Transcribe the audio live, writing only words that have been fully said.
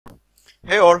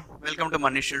Hey all, welcome to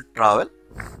Manishil Travel.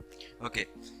 Okay,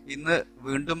 ഇന്ന്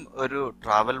വീണ്ടും ഒരു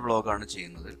ട്രാവൽ വ്ളോഗാണ്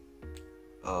ചെയ്യുന്നത്.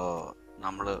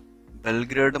 നമ്മൾ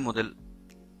ബെൽഗ്രേഡ് മുതൽ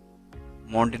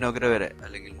മോണ്ടിനെഗ്രോ വരെ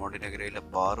അല്ലെങ്കിൽ മോണ്ടിനെഗ്രോയിലെ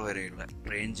ബാർ വരെയുള്ള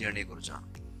ട്രെയിൻ ജേണിയെ കുറിച്ചാണ്.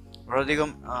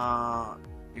 വളരെയധികം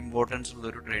ഇമ്പോർട്ടൻസ് ഉള്ള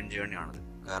ഒരു ട്രെയിൻ ജേണിയാണിത്.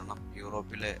 കാരണം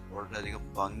യൂറോപ്പിലെ വളരെയധികം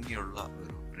ഭംഗിയുള്ള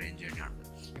ഒരു ട്രെയിൻ ജേണിയാണിത്.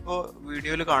 ഇപ്പോൾ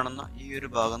വീഡിയോയിൽ കാണുന്ന ഈ ഒരു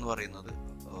ഭാഗം എന്ന് പറയുന്നത്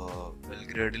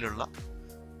ബെൽഗ്രേഡിലുള്ള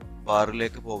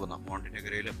ബാറിലേക്ക് പോകുന്ന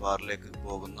മോണ്ടിനെഗ്രോയിലെ ബാറിലേക്ക്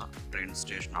പോകുന്ന ട്രെയിൻ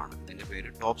സ്റ്റേഷനാണ്. ഇതിൻ്റെ പേര്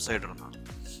ടോപ്പ് സൈഡർ എന്നാണ്.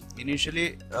 ഇനീഷ്യലി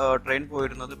ട്രെയിൻ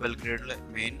പോയിരുന്നത് ബെൽഗ്രേഡിലെ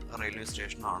മെയിൻ റെയിൽവേ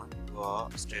സ്റ്റേഷനാണ്. ഇപ്പോൾ ആ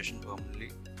സ്റ്റേഷൻ പെർമനൻ്റ്ലി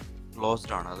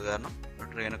ക്ലോസ്ഡ് ആണ്. അത് കാരണം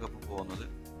ട്രെയിനൊക്കെ ഇപ്പോൾ പോകുന്നത്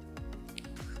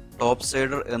ടോപ്പ്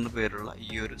സൈഡർ എന്ന പേരുള്ള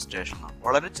ഈ ഒരു സ്റ്റേഷനാണ്.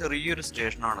 വളരെ ചെറിയൊരു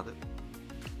സ്റ്റേഷനാണത്.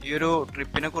 ഈ ഒരു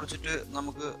ട്രിപ്പിനെ കുറിച്ചിട്ട്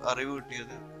നമുക്ക് അറിവ്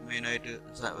കിട്ടിയത് മെയിനായിട്ട്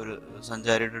ഒരു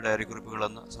സഞ്ചാരിയുടെ ഡയറി കുറിപ്പുകൾ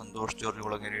എന്ന സന്തോഷ് ജോർജ്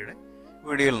കുളങ്ങരയുടെ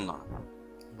വീഡിയോയിൽ നിന്നാണ്.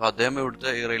 അപ്പോൾ അദ്ദേഹം ഇവിടുത്തെ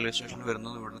ഈ റെയിൽവേ സ്റ്റേഷനിൽ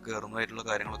വരുന്നത് ഇവിടുന്ന് കയറുന്നതായിട്ടുള്ള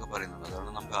കാര്യങ്ങളൊക്കെ പറയുന്നുണ്ട്.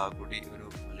 അതാണ് നമുക്ക് ആ കൂടി ഒരു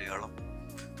മലയാളം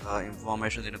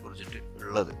ഇൻഫോർമേഷൻ ഇതിനെ കുറിച്ചിട്ട്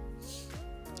ഉള്ളത്.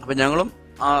 അപ്പം ഞങ്ങളും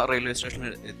ആ റെയിൽവേ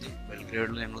സ്റ്റേഷനിൽ എത്തി.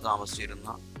 ബെൽഗ്രേഡിൽ ഞങ്ങൾ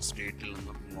താമസിച്ചിരുന്ന സ്ട്രീറ്റിൽ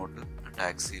നിന്നും ഇങ്ങോട്ട്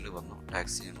ടാക്സിയിൽ വന്നു.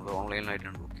 ടാക്സി ഞങ്ങൾ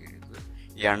ഓൺലൈനിലായിട്ടാണ് ബുക്ക് ചെയ്തത്.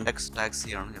 യാൻഡെക്സ്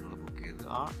ടാക്സിയാണ് ഞങ്ങൾ ബുക്ക് ചെയ്തത്.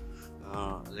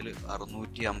 അതിൽ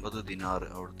 650 ദിനാർ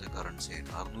അവിടുത്തെ കറൻസി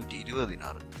ആയിരുന്നു, 620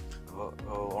 ദിനാർ. അപ്പോൾ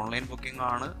ഓൺലൈൻ ബുക്കിംഗ്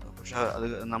ആണ്. പക്ഷെ അത്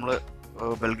നമ്മൾ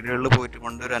ബെൽഗ്രേഡിൽ പോയിട്ട്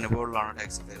കൊണ്ടൊരു അനുഭവമുള്ളതാണ്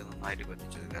ടാക്സിക്കാർ നന്നായിട്ട്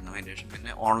പറ്റിച്ചത്. കാരണം അതിന് ശേഷം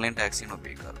പിന്നെ ഓൺലൈൻ ടാക്സിയാണ്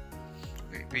ഉപയോഗിക്കാറ്.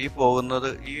 ഇപ്പോൾ ഈ പോകുന്നത്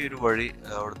ഈ ഒരു വഴി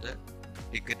അവിടുത്തെ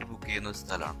ടിക്കറ്റ് ബുക്ക് ചെയ്യുന്ന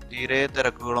സ്ഥലമാണ്. തീരെ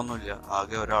തിരക്കുകളൊന്നുമില്ല.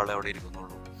 ആകെ ഒരാളെ അവിടെ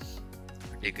ഇരിക്കുന്നുള്ളൂ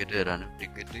ടിക്കറ്റ് തരാനും.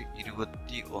 ടിക്കറ്റ്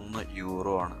 21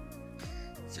 യൂറോ ആണ്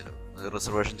ചിലവ്. അത്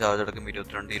റിസർവേഷൻ ചാർജ് അടക്കം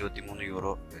 22-23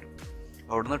 യൂറോ വരും.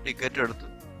 അവിടുന്ന് ടിക്കറ്റ് എടുത്ത്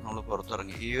നമ്മൾ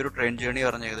പുറത്തിറങ്ങി. ഈ ഒരു ട്രെയിൻ ജേണി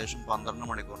പറഞ്ഞ ഏകദേശം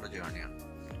 12 മണിക്കൂറിൻ്റെ ജേണിയാണ്.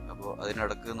 അപ്പോൾ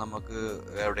അതിനിടക്ക് നമുക്ക്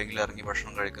എവിടെയെങ്കിലും ഇറങ്ങി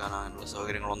ഭക്ഷണം കഴിക്കാൻ അങ്ങനെയുള്ള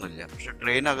സൗകര്യങ്ങളൊന്നുമില്ല. പക്ഷെ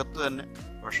ട്രെയിനകത്ത് തന്നെ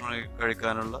ഭക്ഷണം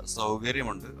കഴിക്കാനുള്ള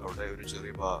സൗകര്യമുണ്ട്. അവിടെ ഒരു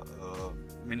ചെറിയ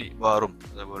മിനി ബാറും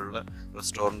അതേപോലുള്ള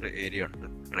റെസ്റ്റോറൻറ്റ് ഏരിയ ഉണ്ട്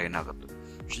ട്രെയിനകത്ത്.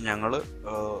 പക്ഷെ ഞങ്ങൾ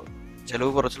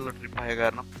ചിലവ് കുറച്ചുള്ള ട്രിപ്പായ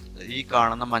കാരണം ഈ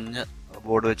കാണുന്ന മഞ്ഞ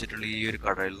ബോർഡ് വെച്ചിട്ടുള്ള ഈ ഒരു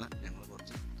കടയിൽ നിന്ന് ഞങ്ങൾ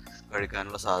കുറച്ച്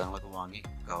കഴിക്കാനുള്ള സാധനങ്ങളൊക്കെ വാങ്ങി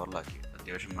കവറിലാക്കി.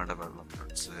 അത്യാവശ്യം വേണ്ട വെള്ളം,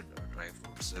 നട്ട്സ്, ഡ്രൈ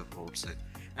ഫ്രൂട്ട്സ്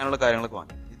അങ്ങനെയുള്ള കാര്യങ്ങളൊക്കെ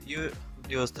വാങ്ങി. ഈ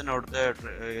ഉദ്യോഗസ്ഥൻ അവിടുത്തെ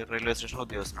റെയിൽവേ സ്റ്റേഷനിലെ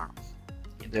ഉദ്യോഗസ്ഥനാണ്.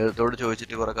 ഇദ്ദേഹത്തോട്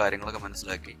ചോദിച്ചിട്ട് കുറേ കാര്യങ്ങളൊക്കെ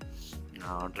മനസ്സിലാക്കി.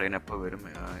 ട്രെയിൻ എപ്പോൾ വരും,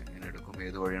 എങ്ങനെ എടുക്കും,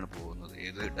 ഏത് വഴിയാണ് പോകുന്നത്,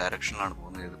 ഏത് ഡയറക്ഷനിലാണ്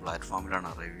പോകുന്നത്, ഏത് പ്ലാറ്റ്ഫോമിലാണ്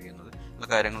അറൈവ് ചെയ്യുന്നത് ഉള്ള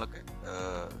കാര്യങ്ങളൊക്കെ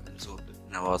സുഹൃത്ത്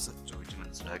നവാസ് ചോദിച്ച്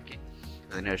മനസ്സിലാക്കി.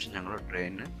 അതിനുശേഷം ഞങ്ങൾ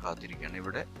ട്രെയിനിന് കാത്തിരിക്കുകയാണ്.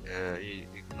 ഇവിടെ ഈ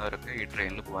ഇരിക്കുന്നവരൊക്കെ ഈ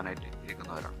ട്രെയിനിൽ പോകാനായിട്ട്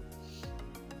ഇരിക്കുന്നവരാണ്.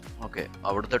 ഓക്കെ,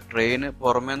 അവിടുത്തെ ട്രെയിന്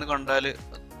പുറമേ നിന്ന് കണ്ടാൽ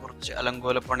കുറച്ച്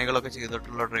അലങ്കോല പണികളൊക്കെ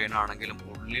ചെയ്തിട്ടുള്ള ട്രെയിൻ ആണെങ്കിലും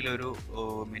ഉള്ളിലൊരു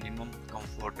മിനിമം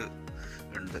കംഫർട്ട്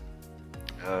ഉണ്ട്.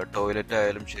 ടോയ്ലറ്റ്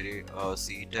ആയാലും ശരി,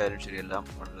 സീറ്റ് ആയാലും ശരി, എല്ലാം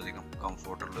വളരെയധികം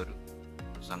കംഫർട്ടുള്ളൊരു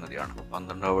സംഗതിയാണ്.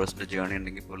 12 hours ജേണി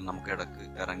ഉണ്ടെങ്കിൽ പോലും നമുക്ക് ഇടയ്ക്ക്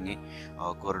ഇറങ്ങി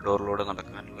കൊറിഡോറിലൂടെ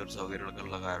നടക്കാനുള്ളൊരു സൗകര്യമൊക്കെ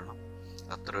ഉള്ള കാരണം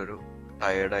അത്ര ഒരു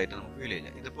ടയേർഡായിട്ട് നമുക്ക് ഫീൽ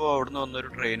ചെയ്യില്ല. ഇതിപ്പോൾ അവിടുന്ന്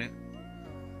വന്നൊരു ട്രെയിന്,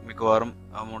 മിക്കവാറും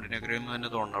മോണ്ടിനെഗ്രോയിൽ നിന്ന്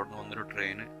തന്നെ തോന്നുന്നു, അവിടുന്ന് വന്നൊരു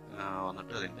ട്രെയിന്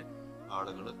വന്നിട്ട് അതിൻ്റെ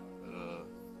ആളുകൾ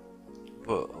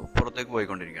പുറത്തേക്ക്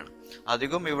പോയിക്കൊണ്ടിരിക്കുകയാണ്.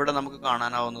 അധികം ഇവിടെ നമുക്ക്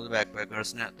കാണാനാവുന്നത് ബാക്ക്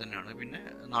പാക്കേഴ്സിനെ തന്നെയാണ്. പിന്നെ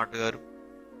നാട്ടുകാരും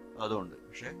അതുമുണ്ട്.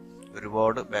 പക്ഷെ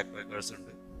ഒരുപാട് ബാക്ക് പാക്കേഴ്സ്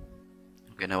ഉണ്ട്.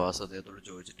 നവാസ് അദ്ദേഹത്തോട്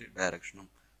ചോദിച്ചിട്ട് ഡയറക്ഷനും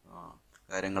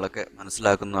കാര്യങ്ങളൊക്കെ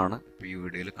മനസ്സിലാക്കുന്നതാണ് ഇപ്പോൾ ഈ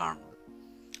വീഡിയോയിൽ കാണുന്നത്.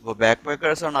 അപ്പോൾ ബാക്ക്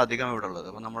പാക്കേഴ്സാണ് അധികം ഇവിടെ ഉള്ളത്.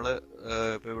 അപ്പോൾ നമ്മൾ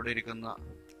ഇപ്പോൾ ഇവിടെ ഇരിക്കുന്ന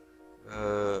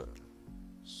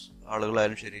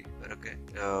ആളുകളായാലും ശരി, ഇവരൊക്കെ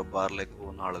ബാറിലേക്ക്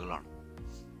പോകുന്ന ആളുകളാണ്.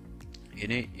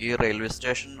 ഇനി ഈ റെയിൽവേ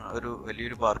സ്റ്റേഷൻ ഒരു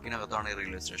വലിയൊരു പാർക്കിനകത്താണ് ഈ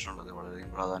റെയിൽവേ സ്റ്റേഷൻ ഉള്ളത്.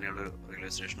 വളരെയധികം പ്രാധാന്യമുള്ളൊരു റെയിൽവേ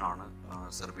സ്റ്റേഷനാണ്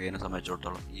സെർബിയനെ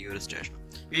സംബന്ധിച്ചിടത്തോളം ഈ ഒരു സ്റ്റേഷൻ.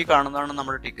 ഈ കാണുന്നതാണ്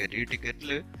നമ്മുടെ ടിക്കറ്റ്. ഈ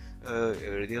ടിക്കറ്റിൽ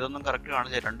എഴുതിയതൊന്നും കറക്റ്റ്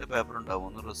കാണില്ല. 2 പേപ്പർ ഉണ്ടാവും.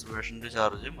 ഒന്ന് റിസർവേഷൻ്റെ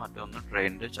ചാർജ്, മറ്റൊന്ന്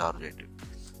ട്രെയിനിൻ്റെ ചാർജ് ആയിട്ട്.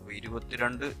 അപ്പോൾ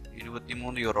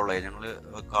 22-23 യൂറോളായി. ഞങ്ങൾ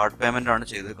കാർഡ് പേയ്മെൻ്റ് ആണ്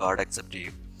ചെയ്തത്. കാർഡ് അക്സെപ്റ്റ്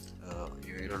ചെയ്യും.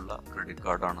 യുഎയിലുള്ള ക്രെഡിറ്റ്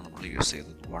കാർഡാണ് നമ്മൾ യൂസ്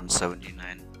ചെയ്തത്.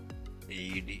 179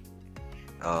 AED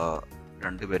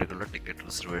 2 പേർക്കുള്ള ടിക്കറ്റ്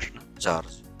റിസർവേഷന്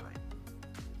ചാർജ്.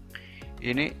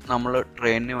 ഇനി നമ്മൾ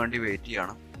ട്രെയിനിന് വേണ്ടി വെയിറ്റ്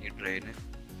ചെയ്യണം. ഈ ട്രെയിന്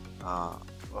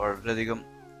വളരെയധികം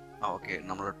ഓക്കെ,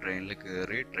 നമ്മൾ ട്രെയിനിൽ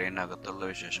കയറി ട്രെയിനകത്തുള്ള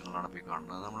വിശേഷങ്ങളാണ് ഇപ്പോൾ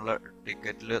കാണുന്നത്. നമ്മളെ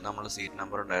ടിക്കറ്റിൽ നമ്മൾ സീറ്റ്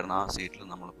നമ്പർ ഉണ്ടായിരുന്നു, ആ സീറ്റിൽ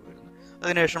നമ്മൾ പോയിരുന്നു.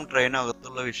 അതിനുശേഷം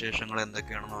ട്രെയിനകത്തുള്ള വിശേഷങ്ങൾ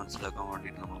എന്തൊക്കെയാണെന്ന് മനസ്സിലാക്കാൻ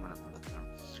വേണ്ടിയിട്ട് നമ്മൾ മനസ്സിലാക്കുകയാണ്.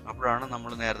 അപ്പോഴാണ്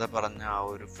നമ്മൾ നേരത്തെ പറഞ്ഞ ആ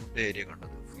ഒരു ഫുഡ് ഏരിയ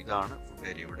കണ്ടത്. ഇതാണ് ഫുഡ്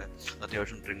ഏരിയ. ഇവിടെ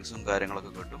അത്യാവശ്യം ഡ്രിങ്ക്സും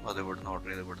കാര്യങ്ങളൊക്കെ കിട്ടും. അത് ഇവിടുന്ന് ഓർഡർ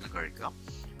ചെയ്ത് ഇവിടുന്ന് കഴിക്കാം.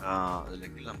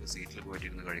 അല്ലെങ്കിൽ നമുക്ക് സീറ്റിൽ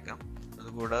പോയിട്ടിരുന്ന് കഴിക്കാം.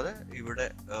 അതുകൂടാതെ ഇവിടെ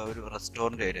ഒരു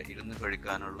റെസ്റ്റോറൻറ്റ് ഏരിയ, ഇരുന്ന്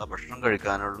കഴിക്കാനുള്ള, ഭക്ഷണം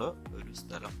കഴിക്കാനുള്ള ഒരു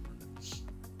സ്ഥലം ഉണ്ട്.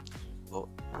 അപ്പോൾ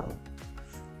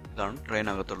ഇതാണ്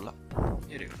ട്രെയിനകത്തുള്ള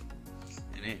ഏരിയകൾ.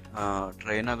 ഇനി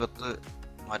ട്രെയിനകത്ത്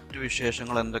മറ്റു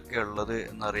വിശേഷങ്ങൾ എന്തൊക്കെയുള്ളത്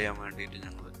എന്നറിയാൻ വേണ്ടിയിട്ട്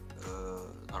ഞങ്ങൾ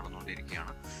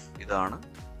നടന്നുകൊണ്ടിരിക്കുകയാണ്. ഇതാണ്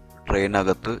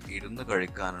ട്രെയിനകത്ത് ഇരുന്ന്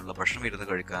കഴിക്കാനുള്ള ഭക്ഷണം ഇരുന്ന്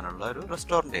കഴിക്കാനുള്ള ഒരു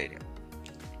റെസ്റ്റോറൻറ്റ് ഏരിയ.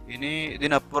 ഇനി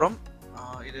ഇതിനപ്പുറം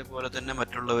ഇതേപോലെ തന്നെ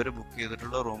മറ്റുള്ളവർ ബുക്ക്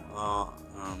ചെയ്തിട്ടുള്ള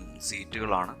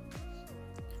സീറ്റുകളാണ്.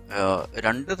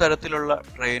 2 തരത്തിലുള്ള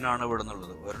ട്രെയിനാണ് ഇവിടെ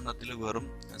നിന്നുള്ളത്. ഒരെണ്ണത്തിൽ വെറും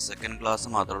സെക്കൻഡ് ക്ലാസ്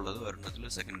മാത്രമുള്ളത്, ഒരെണ്ണത്തിൽ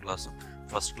സെക്കൻഡ് ക്ലാസ്സും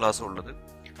ഫസ്റ്റ് ക്ലാസ്സും ഉള്ളത്.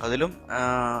 അതിലും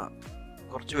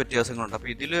കുറച്ച് വ്യത്യാസങ്ങളുണ്ട്.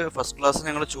 അപ്പോൾ ഇതിൽ ഫസ്റ്റ് ക്ലാസ്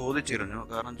ഞങ്ങൾ ചോദിച്ചിരുന്നു.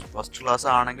 കാരണം ഫസ്റ്റ് ക്ലാസ്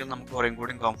ആണെങ്കിൽ നമുക്ക് കുറേയും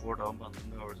കൂടി കംഫോർട്ട് ആവും.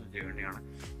 12 hours ജേണിയാണ്.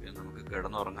 ഇത് നമുക്ക്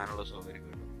കിടന്നുറങ്ങാനുള്ള സൗകര്യം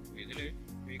കിട്ടും. ഇതിൽ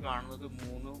ഈ കാണുന്നത്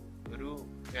ഒരു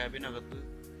ക്യാബിനകത്ത്,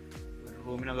 ഒരു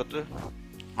റൂമിനകത്ത്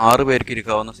 6 പേർക്ക്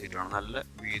ഇരിക്കാവുന്ന സീറ്റാണ്. നല്ല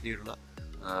വീതിയുള്ള,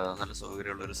 നല്ല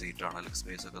സൗകര്യമുള്ള ഒരു സീറ്റാണ്. ലെഗ്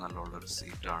സ്പേസ് ഒക്കെ നല്ല ഉള്ളൊരു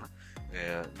സീറ്റാണ്.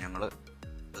 ഞങ്ങൾ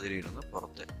അതിലിരുന്ന്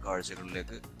പുറത്തെ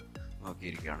കാഴ്ചകളിലേക്ക്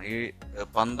നോക്കിയിരിക്കുകയാണ്. ഈ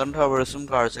 12 hours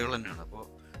കാഴ്ചകൾ തന്നെയാണ്. അപ്പോൾ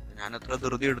ഞാൻ അത്ര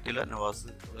ധൃതി എടുത്തില്ല. നവാസ്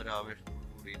വളരെ ആവേശത്തോട്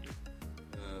കൂടിയിട്ട്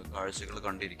കാഴ്ചകൾ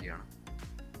കണ്ടിരിക്കുകയാണ്.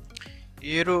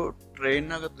 ഈ ഒരു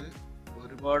ട്രെയിനകത്ത്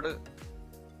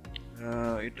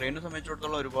ഈ ട്രെയിനെ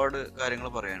സംബന്ധിച്ചിടത്തോളം ഒരുപാട് കാര്യങ്ങൾ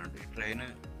പറയാനുണ്ട്. ഈ ട്രെയിന്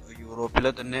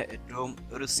യൂറോപ്പിലെ തന്നെ ഏറ്റവും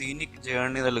ഒരു സീനിക്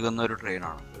ജേർണി നൽകുന്ന ഒരു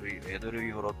ട്രെയിനാണ്. ഏതൊരു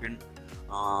യൂറോപ്യൻ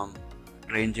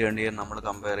ട്രെയിൻ ജേർണിയെ നമ്മൾ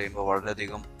കമ്പയർ ചെയ്യുമ്പോൾ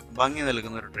വളരെയധികം ഭംഗി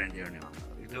നൽകുന്ന ഒരു ട്രെയിൻ ജേർണിയാണ്.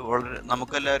 ഇത്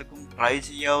നമുക്കെല്ലാവർക്കും ട്രൈ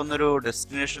ചെയ്യാവുന്ന ഒരു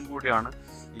ഡെസ്റ്റിനേഷൻ കൂടിയാണ്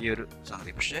ഈ ഒരു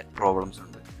സംഗതി. പക്ഷേ പ്രോബ്ലംസ്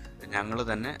ഉണ്ട്. ഞങ്ങൾ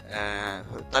തന്നെ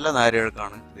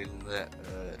തലനാരിഴക്കാണ് ഇതിൽ നിന്ന്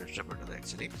രക്ഷപ്പെട്ടത്.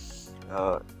 ആക്ച്വലി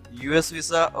US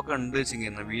വിസ ഒക്കെ ഉണ്ട്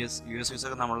വെച്ചെങ്കിൽ US വിസ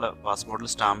ഒക്കെ നമ്മളുടെ പാസ്പോർട്ടിൽ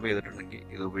സ്റ്റാമ്പ് ചെയ്തിട്ടുണ്ടെങ്കിൽ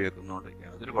ഇത് ഉപയോഗിക്കുന്നതുകൊണ്ട്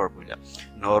യാതൊരു കുഴപ്പമില്ല.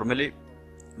 നോർമലി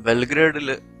ബെൽഗ്രേഡിൽ,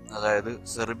 അതായത്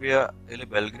സെർബിയയിൽ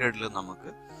ബെൽഗ്രേഡിൽ നമുക്ക്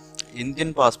ഇന്ത്യൻ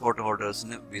പാസ്പോർട്ട്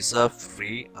ഹോൾഡേഴ്സിന് വിസ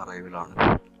ഫ്രീ അറൈവലാണ്.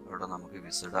 അവിടെ നമുക്ക്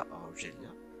വിസയുടെ ആവശ്യമില്ല,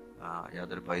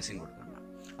 യാതൊരു പൈസയും കൊടുക്കണ്ട.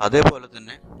 അതേപോലെ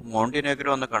തന്നെ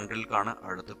മോണ്ടിനെഗ്രോ എന്ന കൺട്രിയിലേക്കാണ്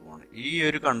അടുത്ത് പോകുന്നത്. ഈ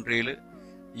ഒരു കൺട്രിയിൽ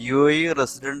UAE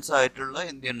റെസിഡൻസ് ആയിട്ടുള്ള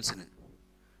ഇന്ത്യൻസിന്,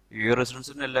 UAE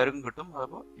റെസിഡൻസിന് എല്ലാവർക്കും കിട്ടും.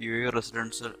 അപ്പോൾ UAE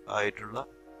റെസിഡൻസ് ആയിട്ടുള്ള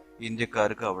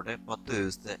ഇന്ത്യക്കാർക്ക് അവിടെ 10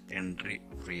 ദിവസത്തെ എൻട്രി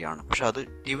ഫ്രീ ആണ്. പക്ഷെ അത്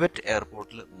ടിബറ്റ്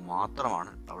എയർപോർട്ടിൽ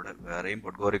മാത്രമാണ്. അവിടെ വേറെയും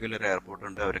പൊഡ്ഗോറിക്കയിൽ ഒരു എയർപോർട്ട്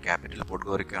ഉണ്ട്. അവർ ക്യാപിറ്റൽ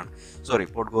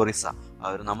പോഡ്ഗോറിസ.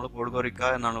 നമ്മൾ പോഡ്ഗോറിക്ക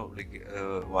എന്നാണ്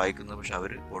വായിക്കുന്നത്, പക്ഷെ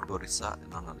അവർ പോഡ്ഗോറിസ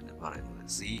എന്നാണ് അതിന് പറയുന്നത്.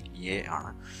 CA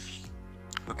ആണ്.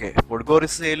 ഓക്കെ,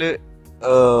 പോഡ്ഗോറിസയിൽ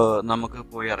നമുക്ക്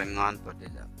പോയി ഇറങ്ങാൻ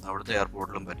പറ്റില്ല. അവിടുത്തെ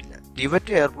എയർപോർട്ടിലും പറ്റില്ല.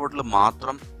 ടിബറ്റ് എയർപോർട്ടിൽ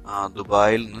മാത്രം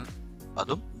ദുബായിൽ നിന്ന്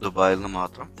മാത്രം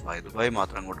ദുബായ്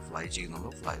മാത്രം അങ്ങോട്ട് ഫ്ലൈ ചെയ്യുന്നുള്ളൂ.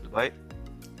 ദുബായ്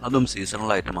അതും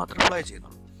സീസണലായിട്ട് മാത്രം ഫ്ലൈ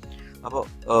ചെയ്യുന്നുള്ളൂ. അപ്പോൾ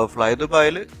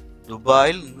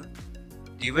ദുബായിൽ നിന്ന്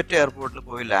ടിബറ്റ് എയർപോർട്ടിൽ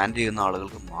പോയി ലാൻഡ് ചെയ്യുന്ന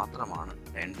ആളുകൾക്ക് മാത്രമാണ്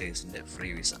 10 days ഫ്രീ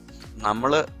വിസ.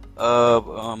 നമ്മൾ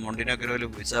മൊണ്ടിനെഗ്രോയിൽ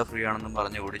വിസ ഫ്രീ ആണെന്നും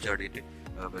പറഞ്ഞ് ഓടിച്ചാടിയിട്ട്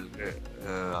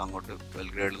അങ്ങോട്ട്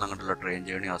ബെൽഗ്രേഡിൽ നിന്ന് അങ്ങോട്ടുള്ള ട്രെയിൻ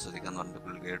ജേർണി ആസ്വദിക്കാന്ന് പറഞ്ഞിട്ട്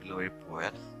ബെൽഗ്രേഡിൽ വഴി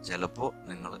പോയാൽ ചിലപ്പോൾ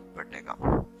നിങ്ങൾ പെട്ടേക്കാം.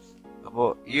 അപ്പോൾ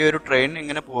ഈ ഒരു ട്രെയിൻ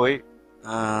ഇങ്ങനെ പോയി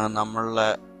നമ്മളെ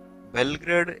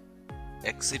ബെൽഗ്രേഡ്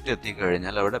എക്സിറ്റ്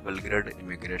എത്തിക്കഴിഞ്ഞാൽ അവിടെ ബെൽഗ്രേഡ്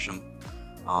ഇമിഗ്രേഷൻ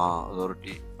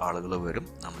അതോറിറ്റി ആളുകൾ വരും.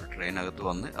 നമ്മൾ ട്രെയിനകത്ത്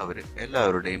വന്ന് അവർ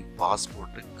എല്ലാവരുടെയും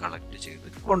പാസ്പോർട്ട് കളക്ട് ചെയ്ത്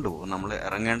കൊണ്ടുപോകും. നമ്മൾ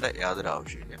ഇറങ്ങേണ്ട യാതൊരു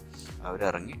ആവശ്യമില്ല.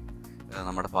 അവരിറങ്ങി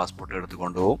നമ്മുടെ പാസ്പോർട്ട് എടുത്ത്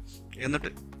കൊണ്ടുപോകും.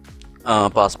 എന്നിട്ട്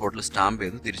പാസ്പോർട്ടിൽ സ്റ്റാമ്പ്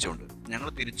ചെയ്ത് തിരിച്ചു കൊണ്ടുവരും. ഞങ്ങൾ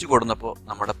തിരിച്ചു കൊടുന്നപ്പോൾ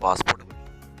നമ്മുടെ പാസ്പോർട്ട്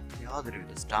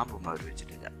യാതൊരുവിധ സ്റ്റാമ്പും അവർ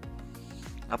വെച്ചിട്ടില്ല.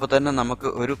 അപ്പോൾ തന്നെ നമുക്ക്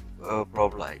ഒരു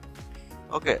പ്രോബ്ലമായി.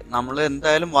 ഓക്കെ, നമ്മൾ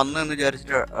എന്തായാലും വന്നു എന്ന്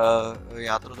വിചാരിച്ചിട്ട്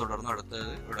യാത്ര തുടർന്ന്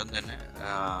അടുത്തത് ഉടൻ തന്നെ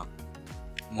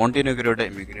മോണ്ടിനെഗ്രോയുടെ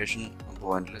ഇമിഗ്രേഷൻ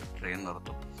പോയിന്റിൽ ട്രെയിൻ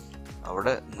നിർത്തും.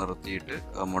 അവിടെ നിർത്തിയിട്ട്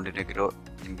മോണ്ടിനെഗ്രോ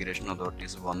ഇമിഗ്രേഷൻ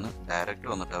അതോറിറ്റീസ് വന്ന് ഡയറക്റ്റ്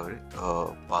വന്നിട്ട് അവർ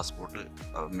പാസ്പോർട്ട്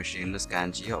മെഷീനിൽ സ്കാൻ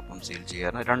ചെയ്യുക, ഒപ്പം സീൽ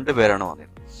ചെയ്യാറ് 2 പേരാണ്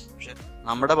വന്നത്. പക്ഷെ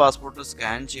നമ്മുടെ പാസ്പോർട്ട്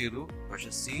സ്കാൻ ചെയ്തു, പക്ഷെ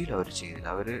സീൽ അവർ ചെയ്തില്ല.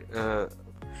 അവർ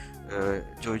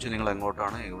ചോദിച്ചു നിങ്ങൾ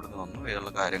എങ്ങോട്ടാണ്, എവിടുന്ന് വന്നു,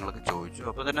 ഏതുള്ള കാര്യങ്ങളൊക്കെ ചോദിച്ചു.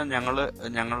 അപ്പോൾ തന്നെ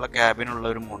ഞങ്ങളുടെ ക്യാബിനുള്ള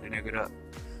ഒരു മോണ്ടിനെഗ്രോ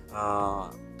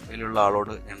ഇതിലുള്ള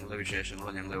ആളോട് ഞങ്ങളുടെ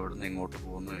വിശേഷങ്ങളും ഞങ്ങൾ എവിടുന്ന് എങ്ങോട്ട്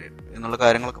പോകുന്നു എന്നുള്ള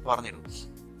കാര്യങ്ങളൊക്കെ പറഞ്ഞിരുന്നു.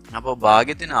 അപ്പോൾ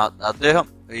ഭാഗ്യത്തിന് അദ്ദേഹം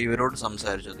ഇവരോട്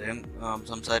സംസാരിച്ചു. അദ്ദേഹം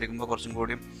സംസാരിക്കുമ്പോൾ കുറച്ചും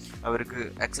കൂടിയും അവർക്ക്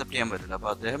അക്സെപ്റ്റ് ചെയ്യാൻ പറ്റില്ല.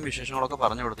 അപ്പോൾ അദ്ദേഹം വിശേഷങ്ങളൊക്കെ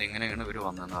പറഞ്ഞു കൊടുത്തു, ഇങ്ങനെയാണ് ഇവർ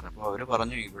വന്നതെന്ന് പറഞ്ഞു. അപ്പോൾ അവർ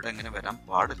പറഞ്ഞു ഇവിടെ ഇങ്ങനെ വരാൻ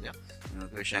പാടില്ല,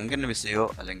 നിങ്ങൾക്ക് ഷെങ്കൻ വിസയോ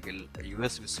അല്ലെങ്കിൽ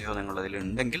US വിസയോ നിങ്ങളതിൽ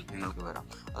ഉണ്ടെങ്കിൽ നിങ്ങൾക്ക് വരാം,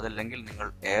 അതല്ലെങ്കിൽ നിങ്ങൾ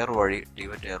എയർ വഴി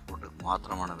ടിബറ്റ് എയർപോർട്ട്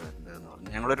മാത്രമാണ് വരേണ്ടതെന്ന്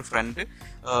പറഞ്ഞു. ഞങ്ങളൊരു ഫ്രണ്ട്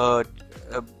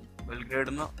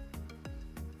ബെൽഗ്രേഡിൽ നിന്ന്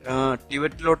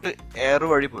ടിബറ്റിലോട്ട് എയർ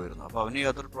വഴി പോയിരുന്നു. അപ്പോൾ അവന്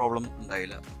യാതൊരു പ്രോബ്ലം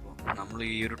ഉണ്ടായില്ല. നമ്മൾ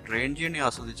ഈ ഒരു ട്രെയിൻ ജേർണി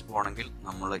ആസ്വദിച്ച് പോകണമെങ്കിൽ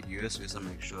നമ്മൾ US വിസ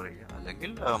മേക്ക് ഷുവർ ചെയ്യുക,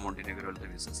 അല്ലെങ്കിൽ മോണ്ടിനെഗ്രോയിലത്തെ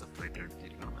വിസ സെപ്പറേറ്റ്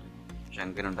എടുത്തിരിക്കണം, അല്ലെങ്കിൽ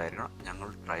ഷെങ്കൻ ഉണ്ടായിരിക്കണം. ഞങ്ങൾ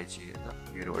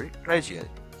ഈ ഒരു വഴി ട്രൈ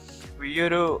ചെയ്യാതിരിക്കും. അപ്പോൾ ഈ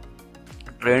ഒരു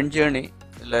ട്രെയിൻ ജേർണി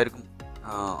എല്ലാവർക്കും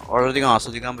വളരെയധികം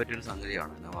ആസ്വദിക്കാൻ പറ്റിയൊരു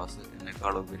സംഗതിയാണ്. നവാസ്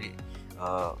എന്നെക്കാളുപരി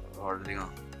വളരെയധികം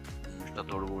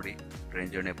ഇഷ്ടത്തോടു കൂടി ട്രെയിൻ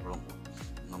ജേർണി എപ്പോഴും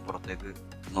പുറത്തേക്ക്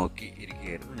നോക്കി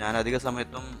ഇരിക്കുകയായിരുന്നു. ഞാൻ അധിക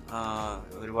സമയത്തും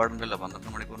ഒരുപാടുണ്ടല്ലോ, 12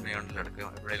 മണിക്കൂറിൻ്റെ ഉണ്ടല്ലോ, ഇടയ്ക്ക്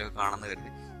എവിടെയെങ്കിലൊക്കെ കാണുന്ന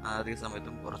കരുതി അധിക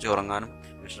സമയത്തും കുറച്ച് ഉറങ്ങാനും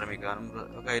വിശ്രമിക്കാനും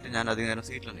ഒക്കെ ആയിട്ട് ഞാൻ അധികം നേരം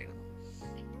സീറ്റിൽ തന്നെയായിരുന്നു.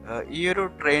 ഈ ഒരു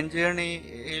ട്രെയിൻ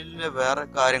ജേണിയിൽ വേറെ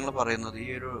കാര്യങ്ങൾ പറയുന്നത്,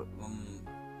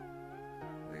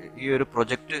 ഈ ഒരു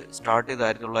പ്രൊജക്റ്റ് സ്റ്റാർട്ട് ചെയ്ത്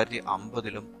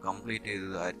 1950 കംപ്ലീറ്റ്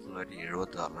ചെയ്തത്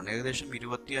 1976. ഏകദേശം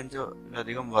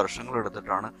 25-ലധികം വർഷങ്ങൾ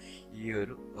എടുത്തിട്ടാണ് ഈ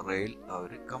ഒരു റെയിൽ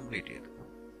അവർ കംപ്ലീറ്റ് ചെയ്തത്.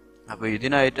 അപ്പോൾ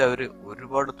ഇതിനായിട്ട് അവർ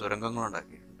ഒരുപാട് തുരങ്കങ്ങൾ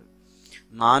ഉണ്ടാക്കിയിട്ടുണ്ട്.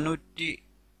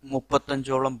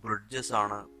 435ഓളം ബ്രിഡ്ജസ്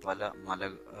ആണ്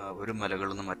ഒരു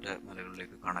മലകളിൽ നിന്ന് മറ്റേ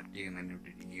മലകളിലേക്ക് കണക്ട് ചെയ്യുന്നതിന്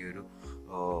വേണ്ടി. ഈ ഒരു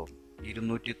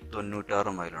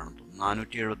 296 മൈലാണ്,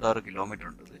 476 കിലോമീറ്റർ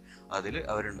ഉണ്ട്. അതിൽ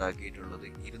അവരുണ്ടാക്കിയിട്ടുള്ളത്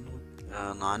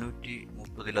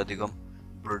 430-ലധികം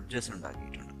ബ്രിഡ്ജസ്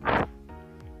ഉണ്ടാക്കിയിട്ടുണ്ട്.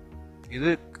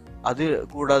 അത്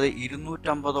കൂടാതെ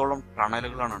 250ഓളം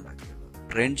ടണലുകളാണ് ഉണ്ടാക്കിയിട്ടുള്ളത്.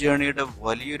 ട്രെയിൻ ജേണിയുടെ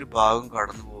വലിയൊരു ഭാഗം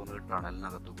കടന്നു പോകുന്നത്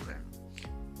ടണലിനകത്തു കൂടെയാണ്.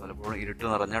 പലപ്പോഴും ഇരുട്ട്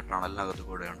നിറഞ്ഞ ടണലിനകത്തു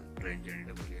കൂടെയാണ് ട്രെയിൻ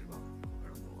ജേണിയുടെ വലിയൊരു ഭാഗം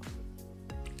കടന്നു പോകുന്നത്.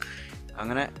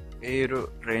 അങ്ങനെ ഈ ഒരു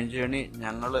ട്രെയിൻ ജേണി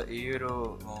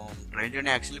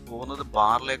ആക്ച്വലി പോകുന്നത്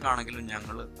ബാറിലേക്കാണെങ്കിലും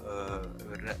ഞങ്ങൾ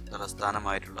ഇവരുടെ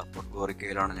തലസ്ഥാനമായിട്ടുള്ള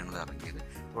പൊഡ്ഗോറിക്കയിലാണ് ഞങ്ങൾ ഇറങ്ങിയത്.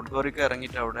 പൊഡ്ഗോറിക്ക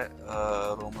ഇറങ്ങിയിട്ട് അവിടെ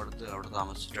റൂം എടുത്ത് അവിടെ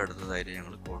താമസിച്ചിട്ട് അടുത്തതായിട്ട്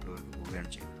ഞങ്ങൾ കോട്ടൂർക്ക് പോവുകയാണ്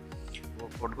ചെയ്തത്.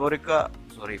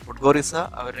 പൊഡ്ഗോറിസ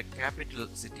അവരുടെ ക്യാപിറ്റൽ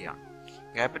സിറ്റിയാണ്.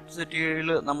 ക്യാപിറ്റൽ സിറ്റിയിൽ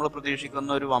നമ്മൾ പ്രതീക്ഷിക്കുന്ന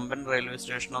ഒരു വമ്പൻ റെയിൽവേ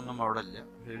സ്റ്റേഷനൊന്നും അവിടെ ഇല്ല.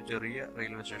 ഒരു ചെറിയ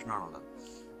റെയിൽവേ സ്റ്റേഷനാണുള്ളത്.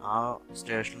 ആ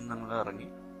സ്റ്റേഷനിൽ ഞങ്ങൾ ഇറങ്ങി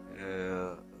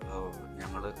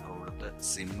ഞങ്ങൾ അവിടുത്തെ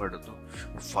സിം എടുത്തു.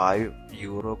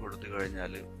 €5 കൊടുത്തു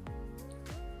കഴിഞ്ഞാൽ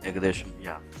ഏകദേശം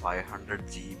 500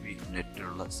 GB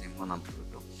നെറ്റുള്ള സിം നമുക്ക്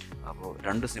കിട്ടും. അപ്പോൾ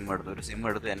 2 സിം എടുത്തു. ഒരു സിം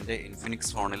എടുത്ത് എൻ്റെ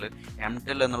ഇൻഫിനിക്സ് ഫോണിൽ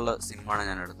M10 എന്നുള്ള സിമ്മാണ്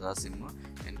ഞാൻ എടുത്തത്. ആ സിം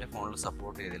എൻ്റെ ഫോണിൽ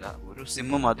സപ്പോർട്ട് ചെയ്തില്ല. ഒരു സിം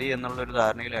മതി എന്നുള്ളൊരു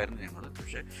ധാരണയിലായിരുന്നു ഞങ്ങൾ.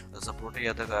 പക്ഷേ അത് സപ്പോർട്ട്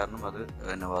ചെയ്യാത്ത കാരണം അത്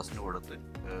നവാസിന് കൊടുത്ത്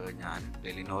ഞാൻ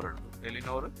ടെലിനോർ എടുത്തു.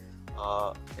 ടെലിനോർ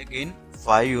അഗെയിൻ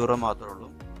 €5 മാത്രമേ ഉള്ളൂ.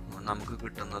 നമുക്ക്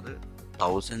കിട്ടുന്നത്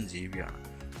 1000 GB ആണ്.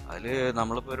 അതിൽ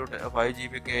നമ്മളിപ്പോൾ ഒരു 5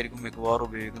 GB ഒക്കെ ആയിരിക്കും മിക്കവാറും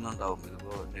ഉപയോഗിക്കുന്നുണ്ടാവും.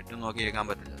 ഇതിപ്പോൾ നെറ്റ് നോക്കിയിരിക്കാൻ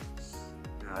പറ്റില്ല,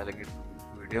 അല്ലെങ്കിൽ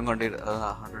വീഡിയോ കണ്ട്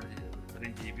 100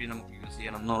 GB നമുക്ക് യൂസ്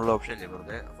ചെയ്യണം എന്നുള്ള ഓപ്ഷൻ ഇല്ല.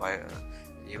 വെറുതെ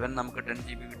ഈവൻ നമുക്ക് 10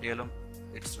 GB കിട്ടിയാലും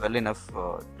it's well enough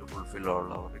to fulfil all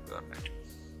our requirement.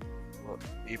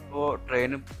 ഇപ്പോൾ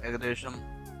ട്രെയിനും ഏകദേശം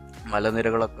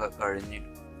മലനിരകളൊക്കെ കഴിഞ്ഞ്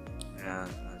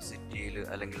സിറ്റിയിൽ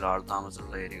അല്ലെങ്കിൽ ആൾ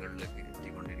താമസമുള്ള ഏരിയകളിലേക്ക്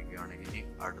എത്തിക്കൊണ്ടിരിക്കുകയാണ്. ഇനി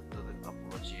അടുത്തത്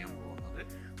അപ്രോച്ച് ചെയ്യാൻ പോകുന്നത്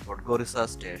പൊഡ്ഗോറിസ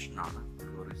സ്റ്റേഷനാണ്.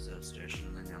 പൊഡ്ഗോറിസ സ്റ്റേഷനിൽ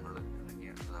നിന്ന് ഞങ്ങൾ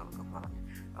ഇറങ്ങിയതൊക്കെ പറഞ്ഞ്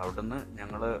അവിടുന്ന്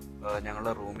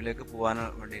ഞങ്ങളുടെ റൂമിലേക്ക് പോകാൻ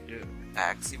വേണ്ടിയിട്ട്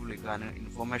ടാക്സി വിളിക്കാൻ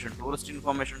ടൂറിസ്റ്റ്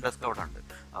ഇൻഫോർമേഷൻ ഡെസ്ക് അവിടെ ഉണ്ട്.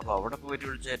 അപ്പോൾ അവിടെ പോയിട്ട്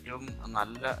വിളിച്ച ഏറ്റവും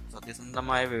നല്ല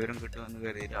സത്യസന്ധമായ വിവരം കിട്ടുമെന്ന്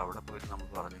കരുതിയിട്ട് അവിടെ പോയിട്ട് നമ്മൾ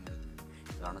പറഞ്ഞു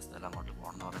ഇതാണ് സ്ഥലം, അങ്ങോട്ട്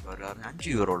പോകണം എന്ന് പറഞ്ഞപ്പോൾ അവർ പറഞ്ഞു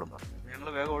 €5 പറഞ്ഞു. ഞങ്ങൾ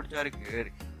വേഗം ഓടിച്ചാൽ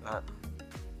കയറി.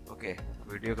 ഓക്കെ,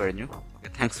 വീഡിയോ കഴിഞ്ഞു. Okay,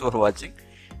 thanks for watching.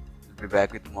 Be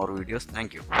back with more videos.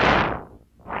 Thank you.